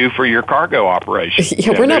for your cargo operation.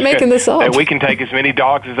 Yeah, we're not making this up. That we can take as many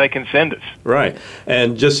dogs as they can send us. Right,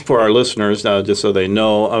 and just for our listeners, just so they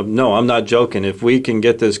know, no, I'm not joking. If we can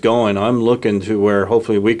get this going, I'm looking to where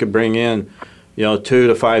hopefully we could bring in 2,000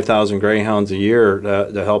 to 5,000 Greyhounds a year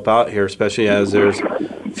to help out here, especially as there's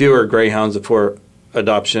fewer Greyhounds for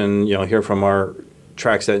adoption, here from our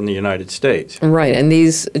tracks in the United States. Right, and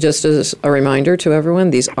these, just as a reminder to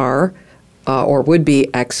everyone, these are or would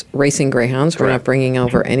be ex-racing Greyhounds. We're not bringing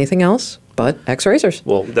over anything else but ex-racers.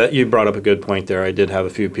 Well, you brought up a good point there. I did have a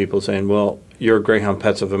few people saying, well, you're Greyhound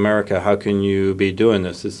Pets of America. How can you be doing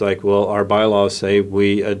this? It's like, well, our bylaws say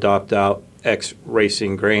we adopt out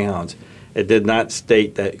ex-racing Greyhounds. It did not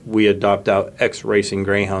state that we adopt out ex-racing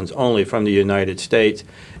Greyhounds only from the United States.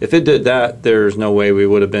 If it did that, there's no way we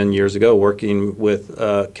would have been years ago working with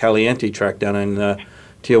Caliente track down in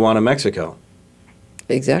Tijuana, Mexico.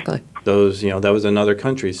 Exactly. Those, that was another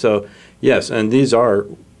country. So, yes, and these are,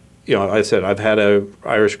 I said I've had a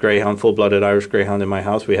Irish Greyhound, full-blooded Irish Greyhound in my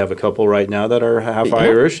house. We have a couple right now that are half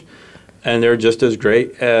Irish, and they're just as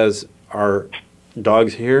great as our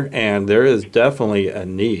dogs here, and there is definitely a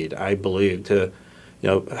need, I believe, to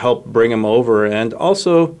help bring them over. And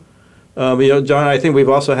also, John, I think we've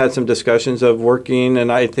also had some discussions of working,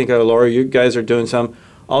 and I think, Laura, you guys are doing some,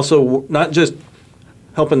 also not just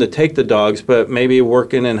helping to take the dogs, but maybe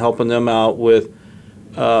working and helping them out with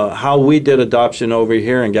how we did adoption over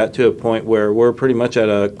here and got to a point where we're pretty much at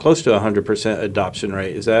a close to 100% adoption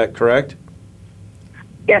rate. Is that correct?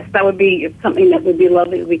 Yes, that would be something that would be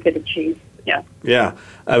lovely if we could achieve. Yeah. Yeah.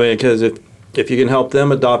 I mean, because if you can help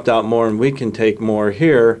them adopt out more and we can take more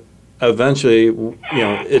here, eventually,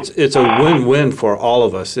 it's a win-win for all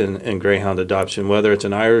of us in Greyhound adoption, whether it's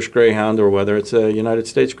an Irish Greyhound or whether it's a United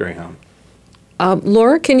States Greyhound.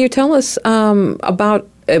 Laura, can you tell us about,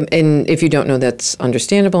 and if you don't know, that's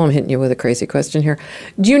understandable. I'm hitting you with a crazy question here.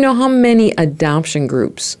 Do you know how many adoption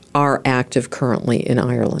groups are active currently in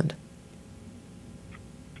Ireland?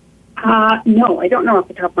 No, I don't know off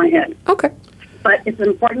the top of my head. Okay. But it's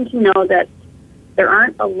important to know that there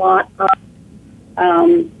aren't a lot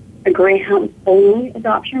of Greyhound-only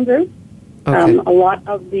adoption groups. Okay. A lot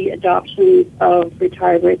of the adoptions of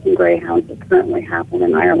retired racing Greyhounds that currently happen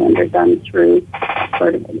in Ireland are done through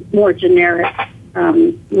sort of more generic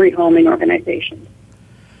rehoming organizations.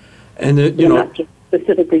 And not just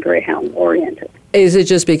specifically Greyhound-oriented. Is it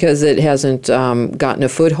just because it hasn't gotten a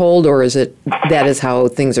foothold, or is it that is how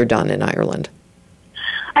things are done in Ireland?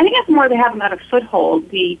 I think it's more they haven't got a foothold.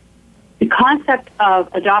 The concept of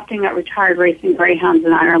adopting out retired racing Greyhounds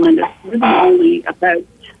in Ireland is really only about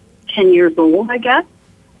 10 years old, I guess.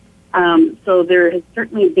 So there has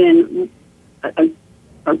certainly been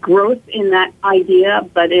a growth in that idea,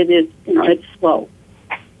 but it is, it's slow.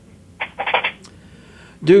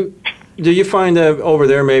 Do you find that over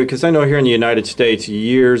there, maybe, because I know here in the United States,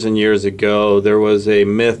 years and years ago, there was a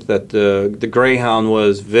myth that the greyhound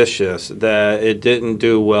was vicious, that it didn't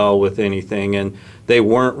do well with anything, and they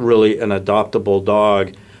weren't really an adoptable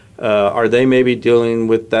dog. Are they maybe dealing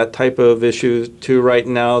with that type of issue too right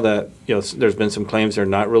now, that there's been some claims they're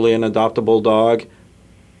not really an adoptable dog?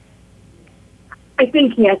 I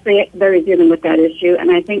think, yes, they're dealing with that issue,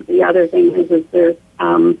 and I think the other thing is there's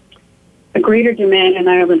a greater demand in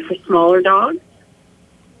Ireland for smaller dogs.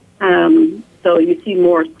 So you see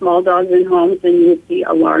more small dogs in homes than you see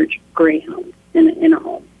a large greyhound in a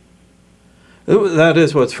home. That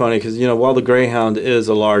is what's funny, because, while the greyhound is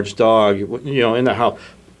a large dog, in the house,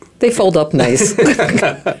 they fold up nice. but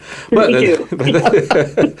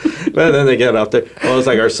then they get out there. Well, it's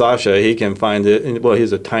like our Sasha. He can find it. Well,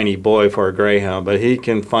 he's a tiny boy for a greyhound, but he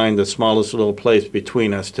can find the smallest little place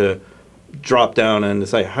between us to drop down and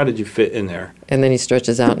say, "How did you fit in there?" And then he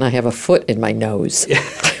stretches out, and I have a foot in my nose.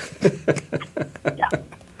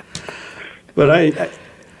 But I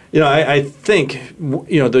think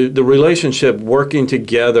the relationship, working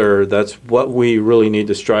together, that's what we really need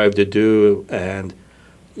to strive to do, and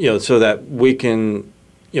so that we can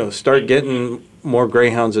start getting more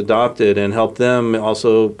greyhounds adopted and help them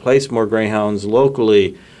also place more greyhounds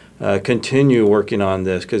locally. Continue working on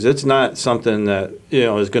this, because it's not something that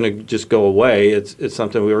is going to just go away. It's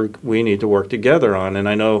something we need to work together on. And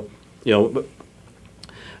I know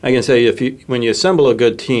I can say when you assemble a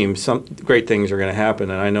good team, some great things are going to happen.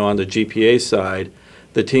 And I know on the GPA side,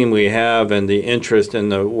 the team we have and the interest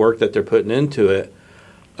and the work that they're putting into it,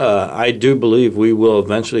 I do believe we will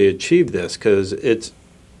eventually achieve this, because it's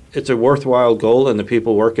a worthwhile goal, and the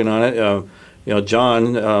people working on it.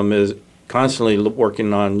 John is constantly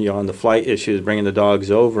working on the flight issues, bringing the dogs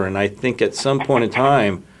over, and I think at some point in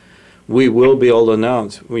time we will be able to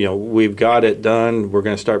announce, we've got it done. We're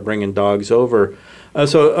going to start bringing dogs over.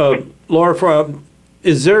 So, Laura,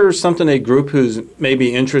 is there something a group who's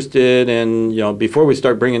maybe interested in, before we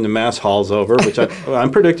start bringing the mass halls over, which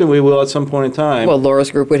I'm predicting we will at some point in time? Well, Laura's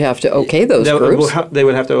group would have to okay those groups. They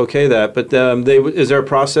would have to okay that, but is there a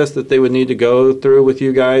process that they would need to go through with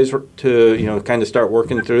you guys to, kind of start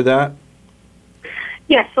working through that?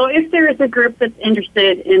 Yes, so if there is a group that's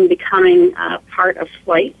interested in becoming part of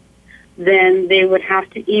Flight, then they would have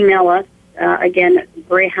to email us, again, at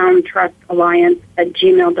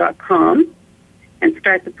greyhoundtrustalliance@gmail.com, and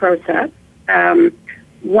start the process.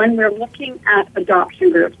 When we're looking at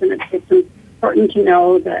adoption groups, and it's important to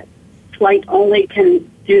know that Flight only can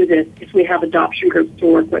do this if we have adoption groups to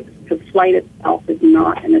work with, because Flight itself is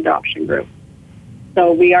not an adoption group.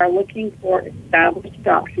 So we are looking for established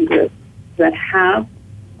adoption groups that have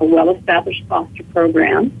a well-established foster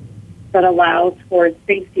program that allows for a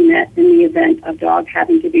safety net in the event of dog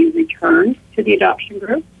having to be returned to the adoption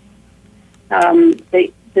group.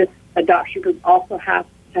 This adoption group also has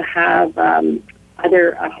to have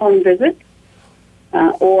either a home visit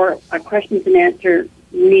or a questions and answer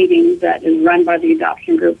meeting that is run by the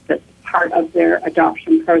adoption group that's part of their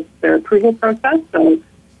adoption process, their approval process. So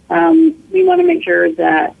we want to make sure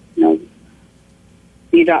that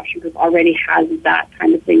the adoption group already has that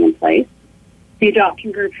kind of thing in place. The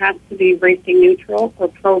adoption group has to be racing neutral or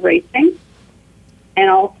pro-racing. And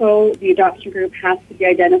also, the adoption group has to be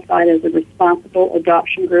identified as a responsible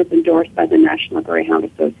adoption group endorsed by the National Greyhound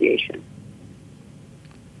Association.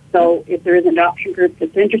 So if there is an adoption group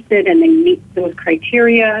that's interested and they meet those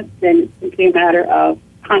criteria, then it's simply a matter of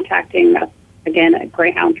contacting us, again, at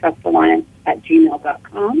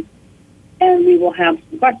greyhoundtrustalliance@gmail.com. And we will have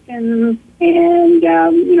some questions, and,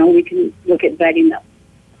 we can look at vetting them.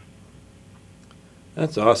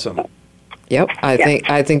 That's awesome. Yep,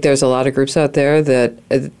 I think there's a lot of groups out there that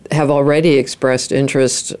have already expressed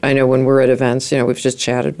interest. I know when we're at events, we've just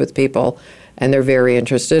chatted with people, and they're very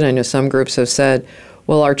interested. I know some groups have said,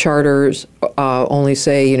 well, our charters only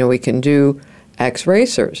say, we can do X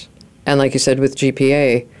racers. And like you said with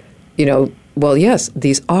GPA, well, yes,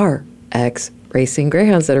 these are X racing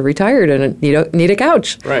greyhounds that are retired and need a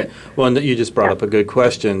couch. Right. Well, and you just brought up a good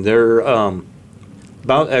question. They're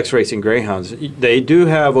about X-racing greyhounds. They do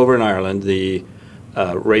have over in Ireland the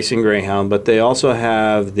racing greyhound, but they also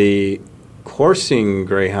have the coursing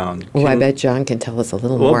greyhound. Oh, I bet John can tell us a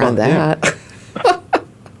little more on that. Yeah.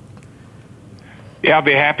 Yeah, I'll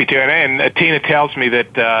be happy to. And Tina tells me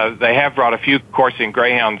that they have brought a few coursing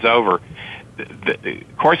greyhounds over. The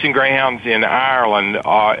coursing greyhounds in Ireland,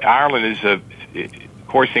 Ireland is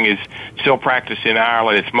coursing is still practiced in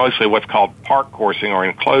Ireland. It's mostly what's called park coursing or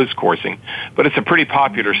enclosed coursing, but it's a pretty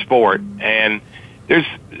popular sport. And there's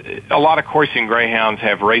a lot of coursing greyhounds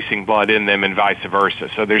have racing blood in them and vice versa.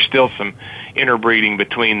 So there's still some interbreeding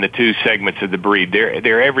between the two segments of the breed.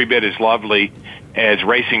 They're every bit as lovely as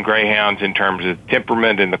racing greyhounds in terms of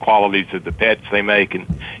temperament and the qualities of the pets they make and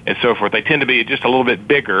so forth. They tend to be just a little bit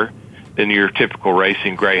bigger than your typical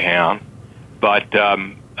racing greyhound. But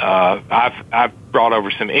I've brought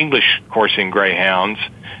over some English coursing greyhounds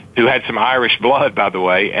who had some Irish blood, by the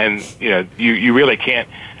way, and you really can't.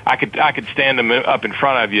 I could stand them up in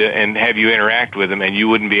front of you and have you interact with them, and you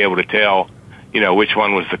wouldn't be able to tell, which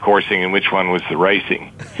one was the coursing and which one was the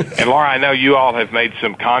racing. And Laura, I know you all have made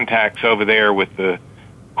some contacts over there with the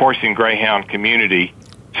coursing greyhound community,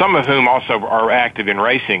 some of whom also are active in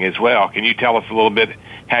racing as well. Can you tell us a little bit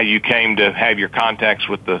how you came to have your contacts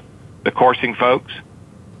with the coursing folks?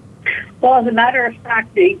 Well, as a matter of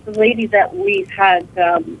fact, the lady that we've had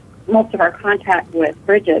most of our contact with,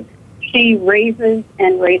 Bridget, she raises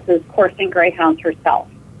and races coursing greyhounds herself.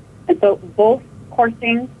 And so both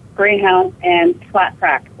coursing greyhounds and flat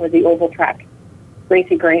track, or the oval track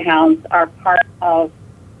racing greyhounds, are part of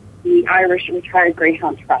the Irish Retired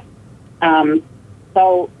Greyhound Trust.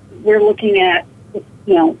 So we're looking at,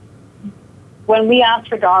 when we ask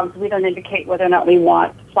for dogs, we don't indicate whether or not we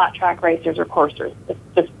want flat track racers or coursers. It's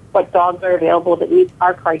just what dogs are available that meet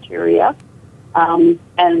our criteria and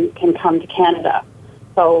can come to Canada.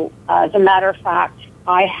 So as a matter of fact,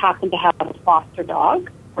 I happen to have a foster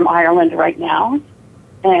dog from Ireland right now,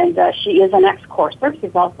 and she is an ex-courser.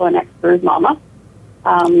 She's also an ex-brood mama.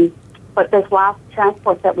 But this last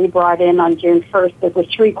transport that we brought in on June 1st, there were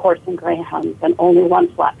 3 coursing greyhounds and only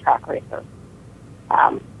 1 flat track racer.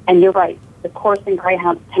 And you're right, the coursing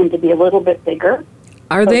greyhounds tend to be a little bit bigger.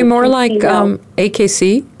 Are they more like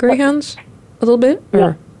AKC greyhounds a little bit?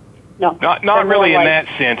 Or? No. Not really in that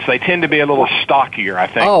sense. They tend to be a little stockier, I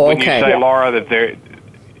think. Oh, okay. When you say, Laura, that they're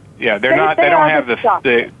not. They don't have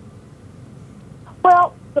the.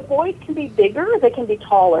 Well, the boys can be bigger. They can be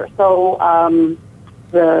taller. So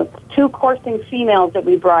the 2 coursing females that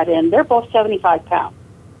we brought in, they're both 75 pounds.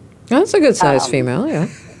 That's a good size female, yeah.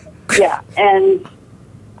 Yeah, and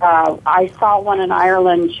I saw one in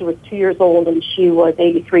Ireland. She was 2 years old, and she was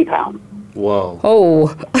 83 pounds. Whoa.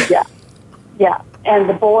 Oh. Yeah. And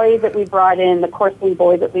the boy that we brought in, the coursing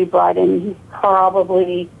boy that we brought in, he's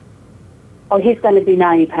probably, he's going to be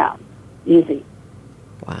 90 pounds, easy.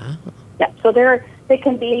 Wow. Yeah, so they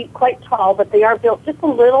can be quite tall, but they are built just a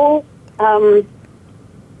little, hard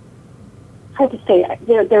to say,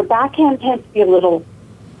 their backhand tends to be a little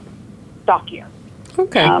stockier.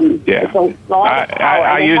 Okay. I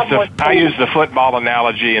use the football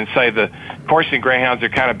analogy and say the coursing greyhounds are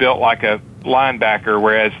kind of built like a linebacker,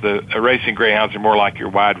 whereas the racing greyhounds are more like your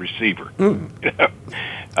wide receiver.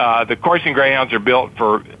 The coursing greyhounds are built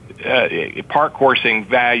for park coursing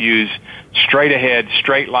values straight ahead,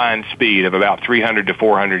 straight line speed of about 300 to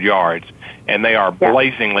 400 yards, and they are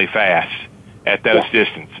blazingly fast at those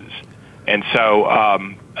distances. And so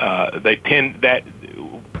they tend that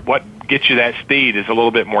what gets you that speed is a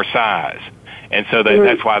little bit more size, and so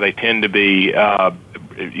that's why they tend to be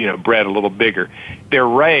bred a little bigger. They're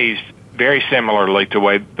raised very similarly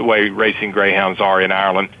to the way racing greyhounds are in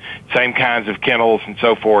Ireland, same kinds of kennels and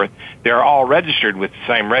so forth. They're all registered with the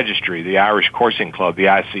same registry, the Irish Coursing Club, the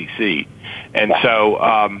ICC. And so,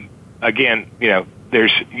 again,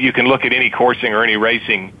 you can look at any coursing or any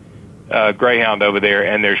racing greyhound over there,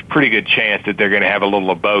 and there's pretty good chance that they're going to have a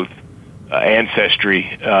little of both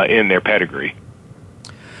ancestry in their pedigree.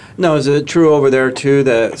 Now, is it true over there, too,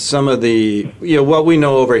 that some of the, what we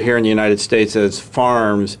know over here in the United States as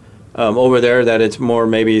farms, over there, that it's more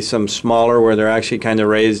maybe some smaller where they're actually kind of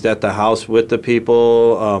raised at the house with the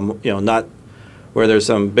people, not where there's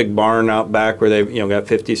some big barn out back where they've, got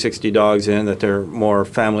 50, 60 dogs in, that they're more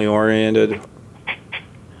family-oriented?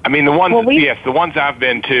 I mean, the ones I've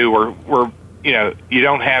been to were you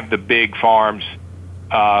don't have the big farms.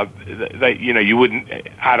 You wouldn't,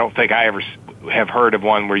 I don't think I ever have heard of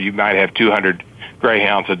one where you might have 200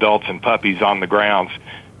 greyhounds, adults and puppies on the grounds.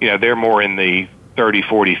 They're more in the 30,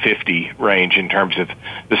 40, 50 range in terms of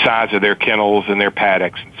the size of their kennels and their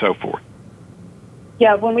paddocks and so forth.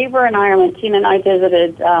 Yeah, when we were in Ireland, Tina and I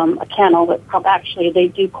visited a kennel that actually they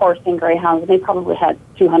do coursing greyhounds, and they probably had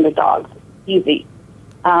 200 dogs, easy.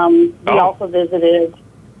 We also visited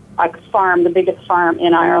a farm, the biggest farm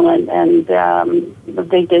in Ireland, and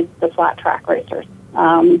they did the flat track racers.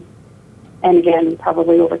 And again,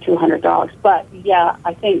 probably over 200 dogs. But yeah,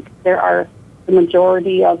 I think the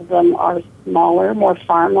majority of them are smaller, more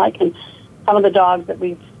farm-like, and some of the dogs that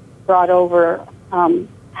we've brought over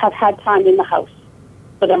have had time in the house.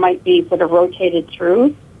 So they might be sort of rotated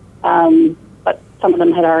through, but some of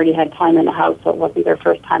them had already had time in the house, so it wasn't their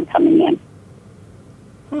first time coming in.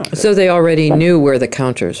 So they already knew where the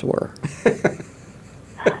counters were.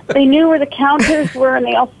 They knew where the counters were, and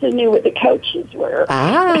they also knew where the couches were.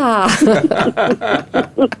 Ah!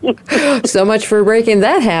 So much for breaking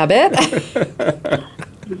that habit.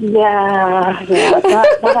 Yeah,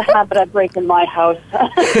 not a habit I break in my house.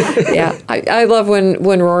 Yeah, I love when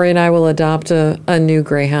Rory and I will adopt a new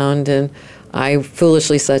greyhound, and I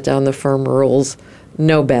foolishly set down the firm rules.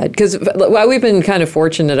 No bed. Because we've been kind of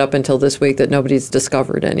fortunate up until this week that nobody's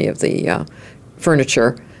discovered any of the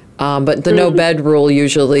furniture. But the no bed rule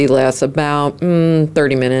usually lasts about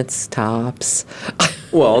 30 minutes tops.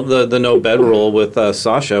 Well, the no bed rule with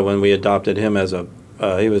Sasha, when we adopted him as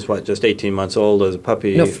he was, just 18 months old as a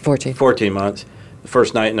puppy? No, 14. 14 months. The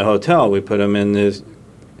first night in the hotel, we put him in his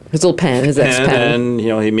little pen, his ex-pen. And, he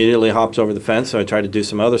immediately hops over the fence. So I tried to do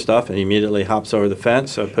some other stuff, and he immediately hops over the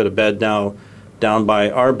fence. So I put a bed down by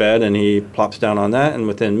our bed, and he plops down on that, and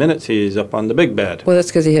within minutes, he's up on the big bed. Well, that's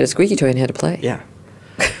because he had a squeaky toy and had to play. Yeah.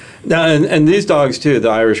 Now, and these dogs, too, the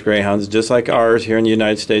Irish Greyhounds, just like ours here in the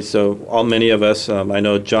United States, so many of us, I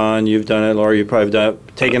know, John, you've done it, Laura, you've probably done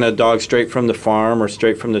it, taken a dog straight from the farm or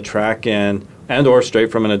straight from the track and or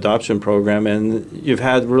straight from an adoption program, and you've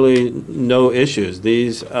had really no issues.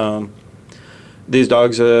 These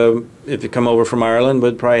dogs, if you come over from Ireland,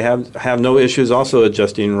 would probably have no issues also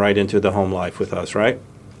adjusting right into the home life with us, right?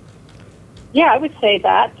 Yeah, I would say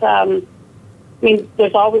that.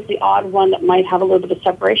 There's always the odd one that might have a little bit of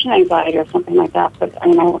separation anxiety or something like that, but,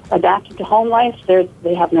 adapted to home life,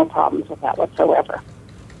 they have no problems with that whatsoever.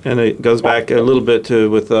 And it goes back a little bit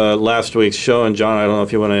with last week's show, and John, I don't know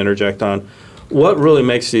if you want to interject on what really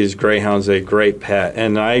makes these greyhounds a great pet.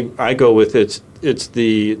 And I go with it's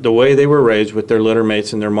the way they were raised with their litter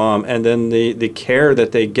mates and their mom, and then the care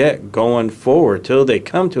that they get going forward till they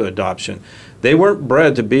come to adoption. They weren't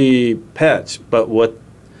bred to be pets, but what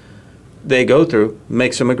they go through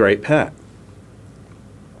makes them a great pet.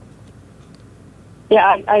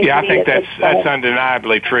 Yeah, I think that's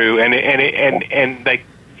undeniably true, and they,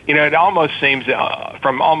 it almost seems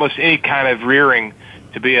from almost any kind of rearing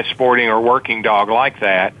to be a sporting or working dog like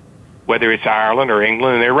that, whether it's Ireland or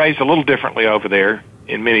England, and they're raised a little differently over there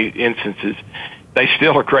in many instances, they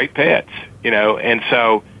still are great pets, and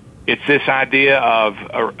so it's this idea of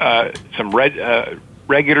some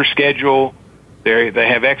regular schedule. They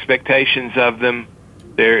have expectations of them.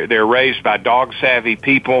 They're raised by dog savvy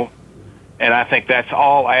people, and I think that's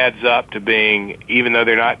all adds up to being, even though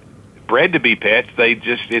they're not bred to be pets,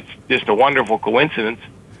 it's just a wonderful coincidence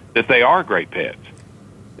that they are great pets.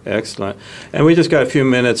 Excellent. And we just got a few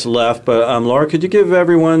minutes left, but Laura, could you give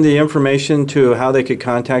everyone the information to how they could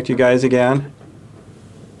contact you guys again?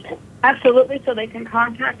 Absolutely. So they can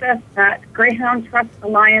contact us at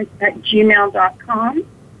greyhoundtrustalliance@gmail.com.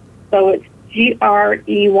 So it's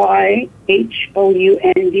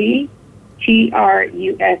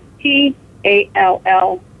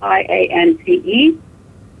GREYHOUNDTRUSTALLIANCE,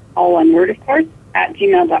 all one word, of course,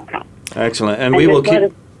 @gmail.com. Excellent. And we will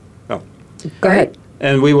keep... Go ahead.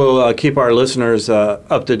 And we will keep our listeners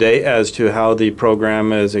up to date as to how the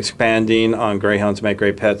program is expanding on Greyhounds Make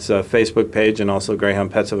Great Pets Facebook page and also Greyhound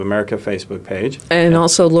Pets of America Facebook page. And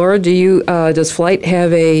also, Laura, does Flight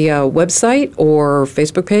have a website or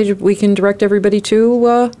Facebook page we can direct everybody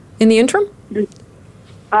to in the interim?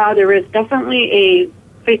 There is definitely a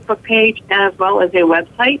Facebook page as well as a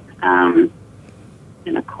website. And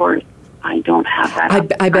of course, I don't have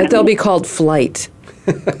that. I bet they'll be called Flight.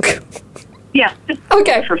 Yeah.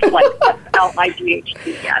 Okay. For Flight. LIGHT.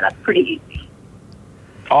 Yeah, that's pretty easy.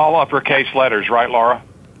 All uppercase letters, right, Laura?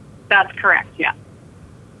 That's correct, yeah.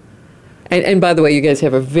 And by the way, you guys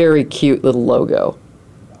have a very cute little logo.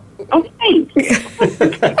 Oh, thanks.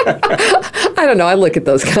 I don't know. I look at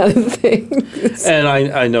those kind of things. And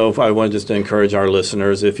I know if I want just to encourage our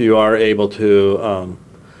listeners, if you are able to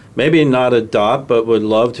maybe not adopt, but would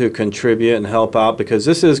love to contribute and help out, because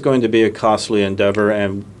this is going to be a costly endeavor,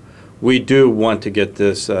 and we do want to get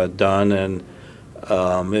this done. And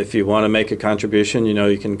if you want to make a contribution,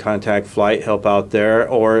 you can contact Flight, help out there,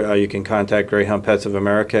 or you can contact Greyhound Pets of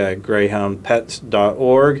America at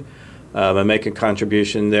greyhoundpets.org and make a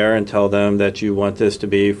contribution there and tell them that you want this to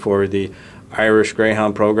be for the Irish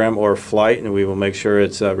Greyhound program or Flight, and we will make sure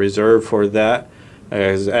it's reserved for that.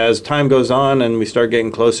 As time goes on and we start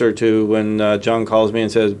getting closer to when John calls me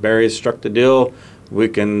and says, Barry's struck the deal, we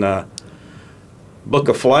can book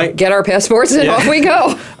a flight. Get our passports and off we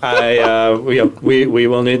go. We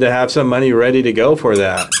will need to have some money ready to go for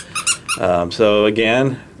that. So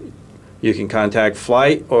again, You can contact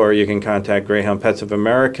Flight, or you can contact Greyhound Pets of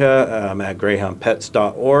America at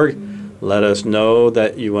greyhoundpets.org. Let us know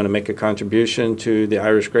that you want to make a contribution to the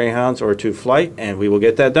Irish Greyhounds or to Flight, and we will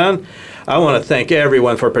get that done. I want to thank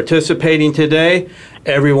everyone for participating today.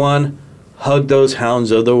 Everyone, hug those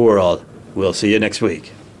hounds of the world. We'll see you next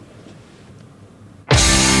week.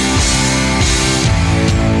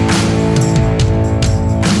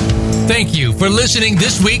 Thank you for listening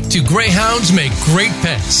this week to Greyhounds Make Great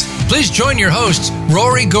Pets. Please join your hosts,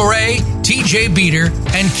 Rory Goray, TJ Beater,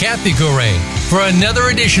 and Kathy Goray, for another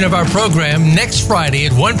edition of our program next Friday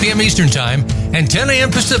at 1 p.m. Eastern Time and 10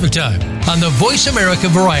 a.m. Pacific Time on the Voice America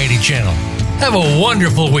Variety Channel. Have a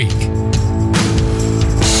wonderful week.